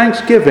your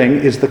thanksgiving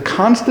is the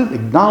constant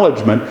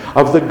acknowledgement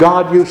of the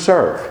God you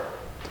serve.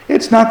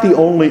 It's not the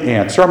only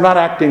answer. I'm not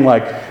acting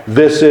like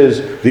this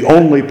is the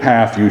only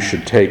path you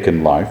should take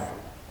in life.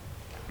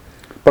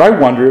 But I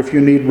wonder if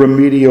you need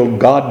remedial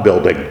God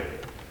building.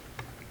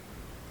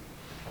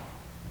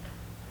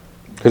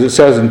 Because it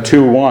says in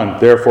 2:1,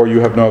 therefore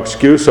you have no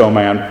excuse, O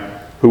man,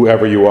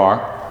 whoever you are,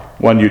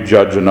 when you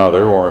judge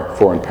another, or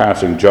for in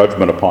passing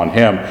judgment upon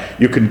him,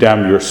 you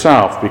condemn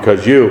yourself,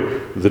 because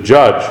you, the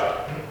judge,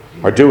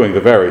 are doing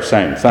the very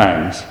same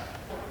things.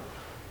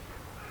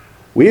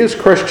 We as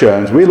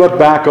Christians, we look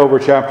back over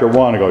chapter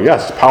 1 and go,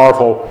 yes,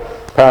 powerful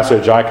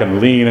passage. I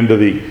can lean into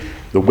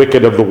the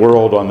wicked of the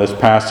world on this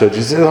passage.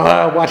 You say,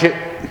 watch it.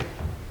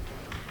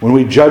 When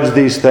we judge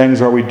these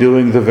things, are we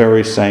doing the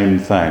very same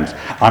things?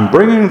 I'm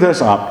bringing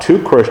this up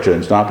to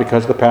Christians, not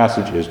because the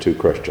passage is to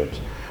Christians,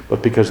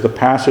 but because the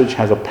passage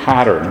has a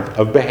pattern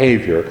of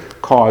behavior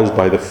caused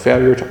by the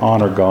failure to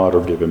honor God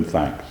or give Him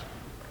thanks.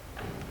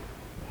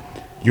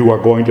 You are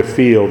going to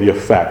feel the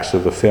effects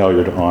of the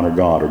failure to honor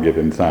God or give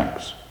Him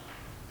thanks.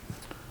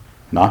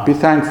 Not be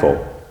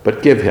thankful,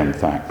 but give Him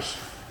thanks.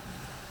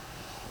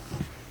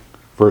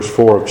 Verse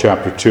 4 of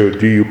chapter 2,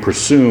 do you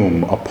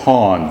presume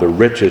upon the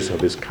riches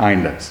of His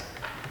kindness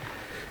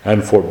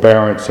and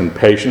forbearance and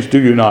patience? Do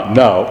you not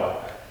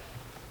know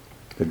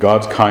that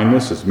God's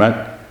kindness is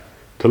meant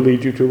to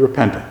lead you to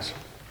repentance?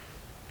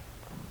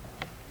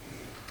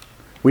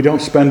 We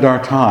don't spend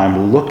our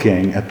time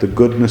looking at the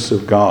goodness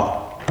of God.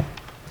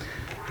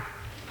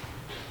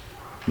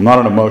 I'm not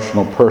an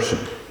emotional person.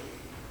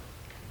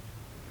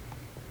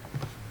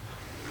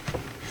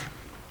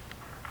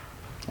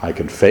 I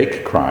can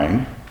fake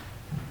crying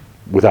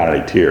without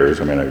any tears.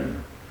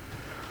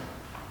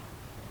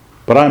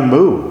 But I'm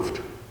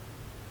moved.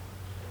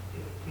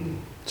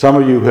 Some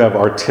of you have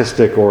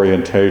artistic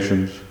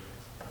orientations,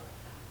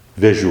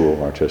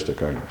 visual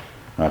artistic,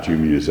 not you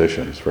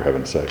musicians, for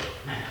heaven's sake.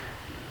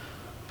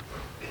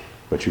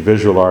 But you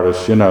visual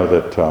artists, you know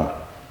that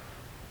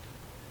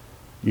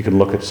you can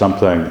look at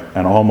something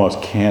and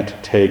almost can't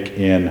take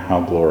in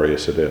how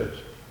glorious it is.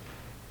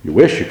 You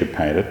wish you could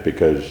paint it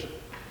because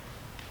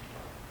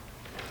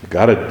you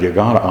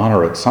gotta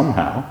honor it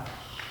somehow.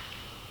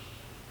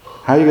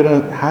 How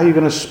are you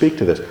gonna speak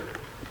to this?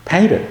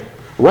 Paint it.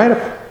 Write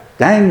a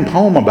dang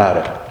poem about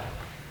it.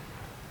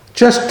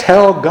 Just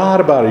tell God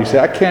about it. You say,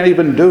 I can't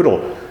even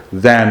doodle.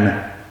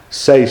 Then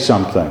say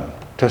something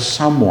to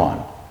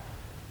someone.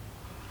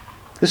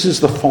 This is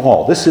the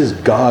fall. This is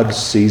God's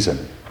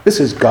season. This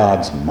is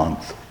God's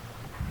month.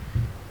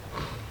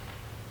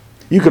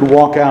 You could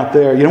walk out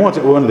there. You know what's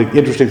one of the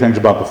interesting things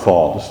about the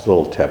fall? Just a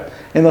little tip.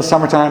 In the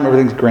summertime,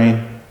 everything's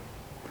green.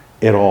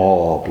 It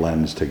all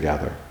blends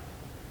together.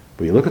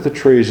 But you look at the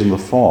trees in the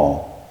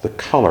fall, the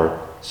color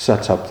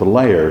sets up the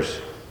layers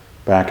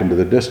back into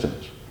the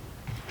distance.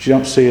 But you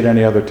don't see it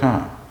any other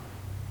time.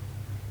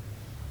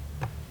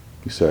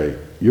 You say,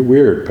 you're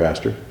weird,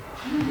 Pastor.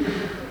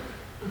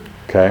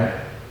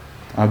 Okay,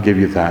 I'll give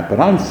you that. But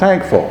I'm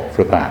thankful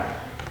for that.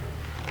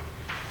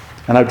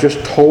 And I've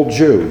just told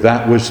you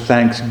that was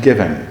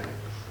Thanksgiving.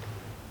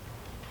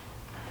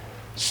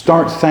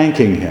 Start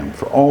thanking Him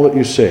for all that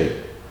you see.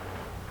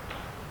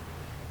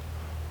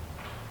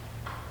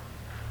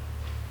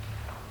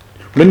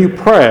 When you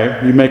pray,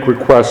 you make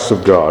requests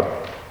of God.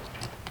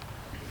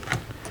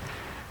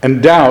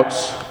 And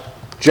doubts,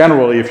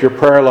 generally, if your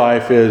prayer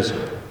life is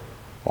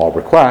all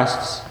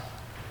requests,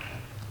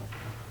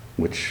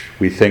 which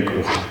we think,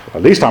 well,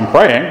 at least I'm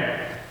praying,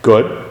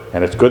 good.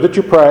 And it's good that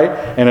you pray,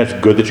 and it's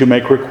good that you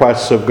make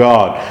requests of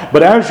God.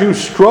 But as you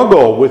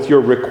struggle with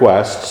your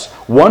requests,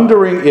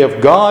 wondering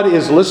if God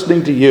is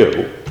listening to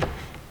you,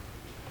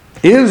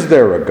 is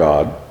there a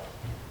God?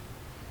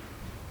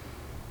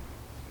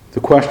 The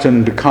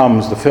question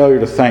becomes the failure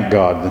to thank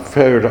God, the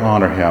failure to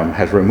honor Him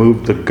has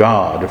removed the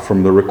God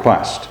from the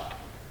request.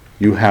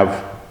 You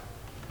have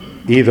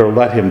either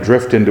let Him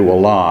drift into a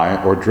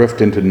lie or drift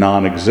into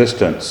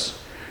non-existence.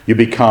 You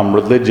become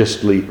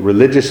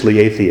religiously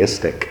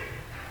atheistic.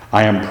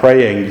 I am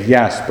praying,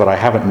 yes, but I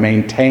haven't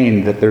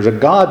maintained that there's a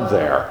God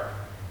there.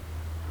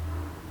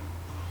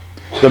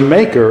 The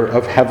maker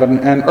of heaven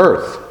and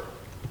earth.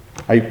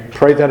 I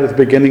pray that at the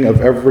beginning of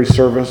every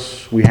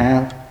service we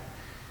have.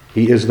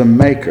 He is the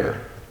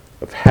maker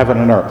of heaven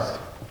and earth.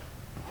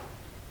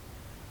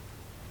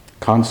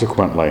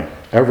 Consequently,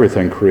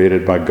 everything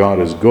created by God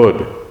is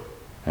good,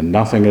 and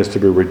nothing is to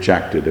be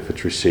rejected if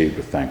it's received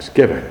with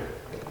thanksgiving.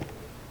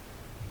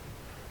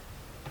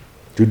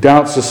 Do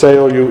doubts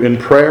assail you in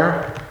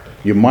prayer?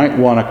 You might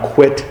want to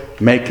quit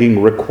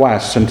making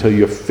requests until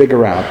you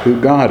figure out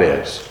who God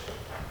is.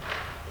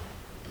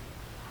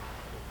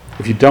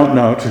 If you don't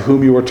know to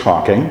whom you are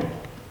talking,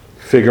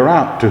 figure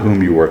out to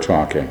whom you are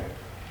talking.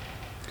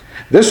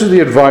 This is the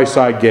advice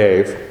I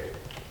gave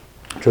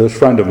to this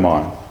friend of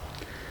mine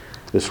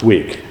this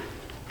week.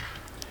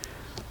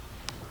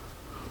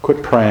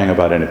 Quit praying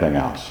about anything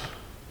else.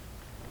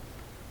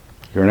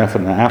 You're in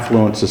an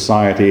affluent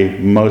society.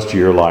 Most of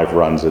your life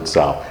runs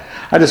itself.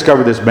 I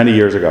discovered this many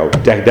years ago,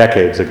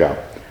 decades ago.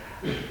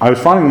 I was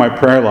finding my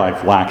prayer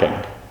life lacking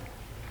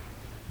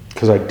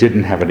because I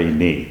didn't have any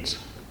needs.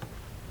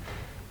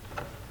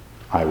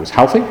 I was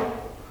healthy.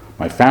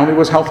 My family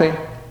was healthy.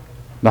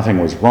 Nothing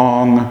was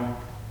wrong.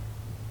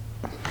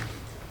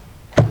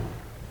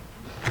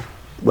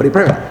 What do you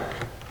pray about?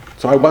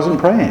 So I wasn't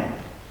praying.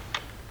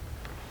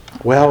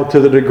 Well, to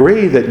the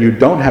degree that you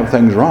don't have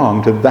things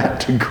wrong, to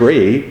that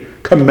degree,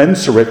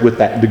 commensurate with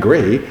that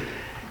degree,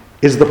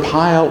 is the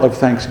pile of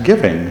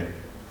thanksgiving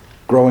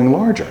growing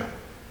larger.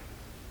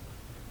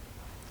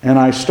 And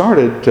I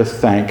started to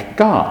thank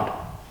God.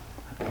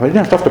 I didn't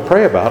have stuff to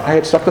pray about, I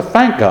had stuff to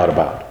thank God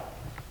about.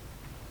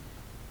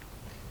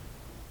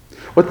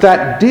 What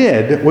that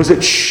did was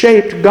it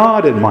shaped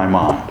God in my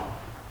mind.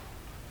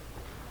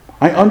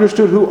 I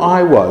understood who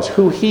I was,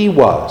 who He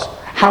was,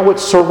 how it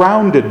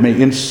surrounded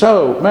me in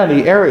so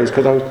many areas,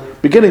 because I was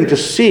beginning to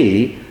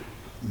see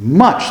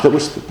much that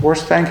was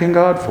worth thanking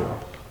God for.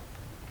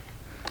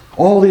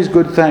 All these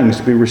good things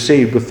to be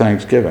received with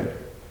thanksgiving.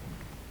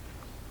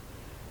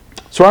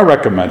 So I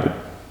recommended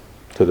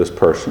to this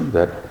person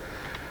that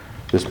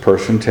this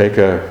person take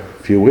a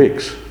few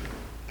weeks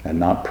and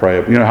not pray.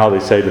 You know how they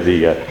say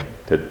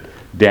to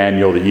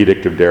Daniel, the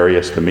edict of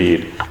Darius the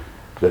Mede,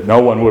 that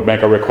no one would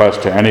make a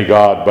request to any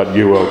god but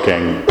you, O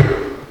king,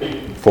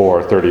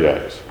 for 30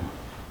 days.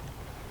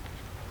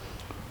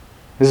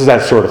 This is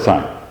that sort of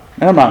thing.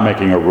 And I'm not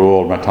making a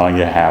rule, I'm not telling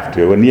you have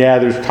to. And yeah,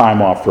 there's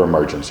time off for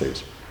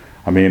emergencies.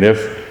 I mean,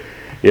 if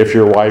If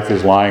your wife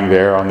is lying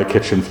there on the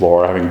kitchen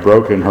floor, having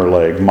broken her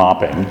leg,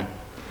 mopping,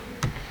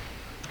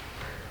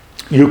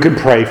 you can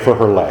pray for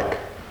her leg.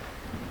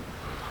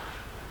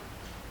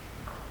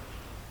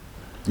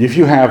 If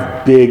you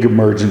have big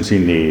emergency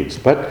needs,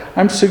 but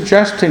I'm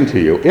suggesting to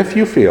you, if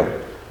you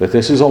feel that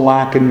this is a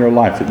lack in your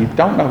life, that you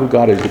don't know who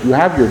God is, that you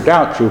have your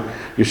doubts,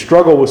 you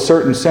struggle with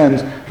certain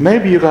sins,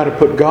 maybe you got to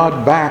put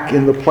God back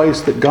in the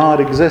place that God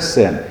exists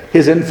in.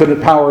 His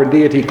infinite power and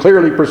deity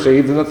clearly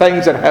perceived in the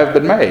things that have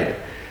been made.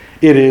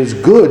 It is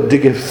good to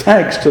give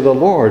thanks to the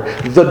Lord.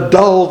 The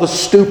dull, the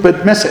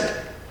stupid miss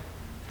it.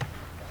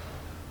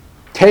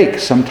 Take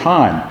some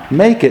time.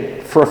 Make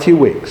it for a few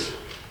weeks.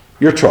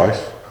 Your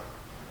choice.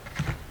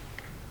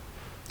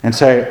 And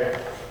say,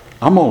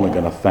 I'm only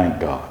going to thank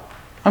God.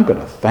 I'm going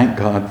to thank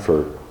God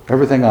for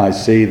everything I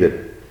see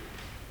that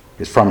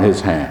is from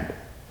His hand.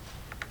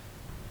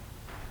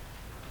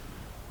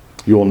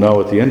 You will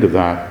know at the end of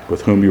that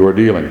with whom you are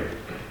dealing.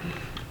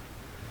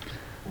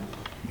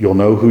 You'll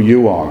know who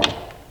you are.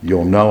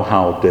 You'll know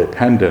how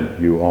dependent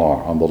you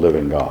are on the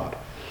living God.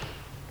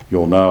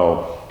 You'll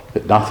know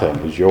that nothing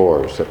is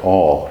yours at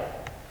all.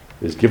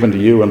 It is given to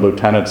you in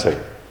lieutenancy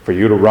for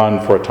you to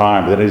run for a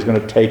time. Then He's going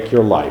to take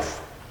your life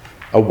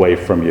away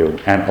from you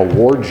and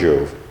award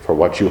you for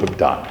what you have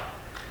done.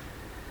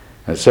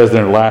 And it says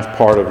in the last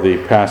part of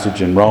the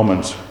passage in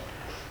Romans,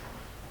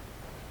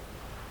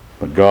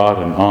 but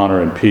God and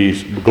honor and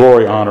peace,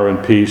 glory, honor,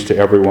 and peace to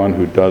everyone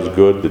who does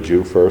good, the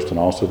Jew first and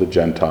also the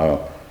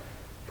Gentile.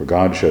 For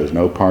God shows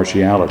no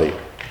partiality.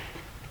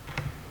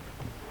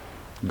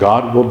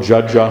 God will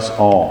judge us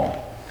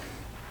all.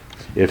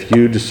 If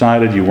you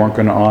decided you weren't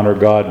going to honor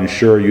God, and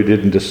sure you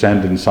didn't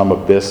descend in some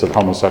abyss of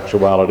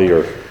homosexuality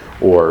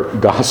or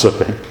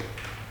gossiping,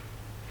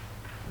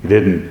 you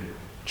didn't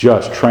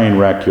just train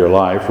wreck your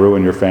life,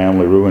 ruin your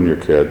family, ruin your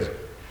kids,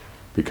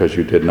 because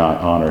you did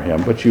not honor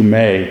Him. But you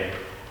may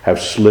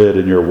have slid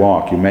in your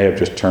walk. You may have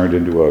just turned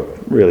into a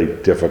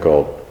really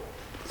difficult,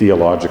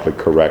 theologically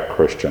correct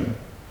Christian.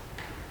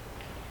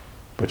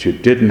 But you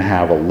didn't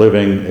have a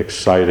living,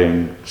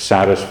 exciting,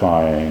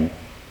 satisfying,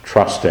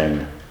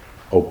 trusting,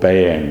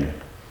 obeying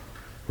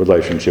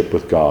relationship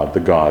with God, the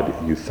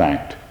God you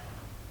thanked.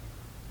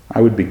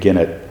 I would begin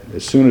it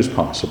as soon as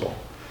possible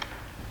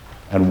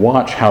and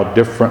watch how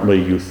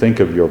differently you think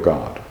of your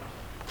God.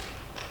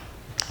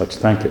 Let's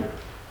thank Him.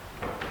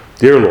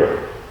 Dear Lord,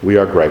 we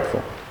are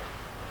grateful.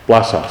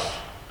 Bless us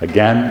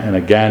again and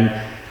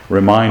again.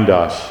 Remind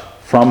us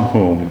from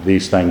whom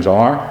these things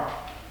are,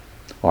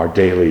 our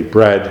daily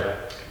bread,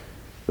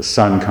 the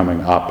sun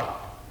coming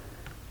up,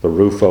 the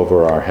roof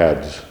over our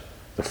heads,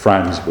 the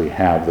friends we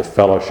have, the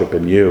fellowship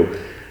in you.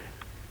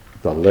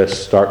 The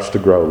list starts to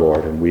grow,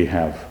 Lord, and we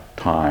have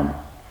time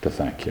to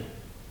thank you.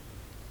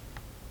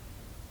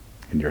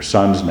 In your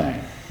Son's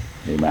name,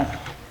 amen.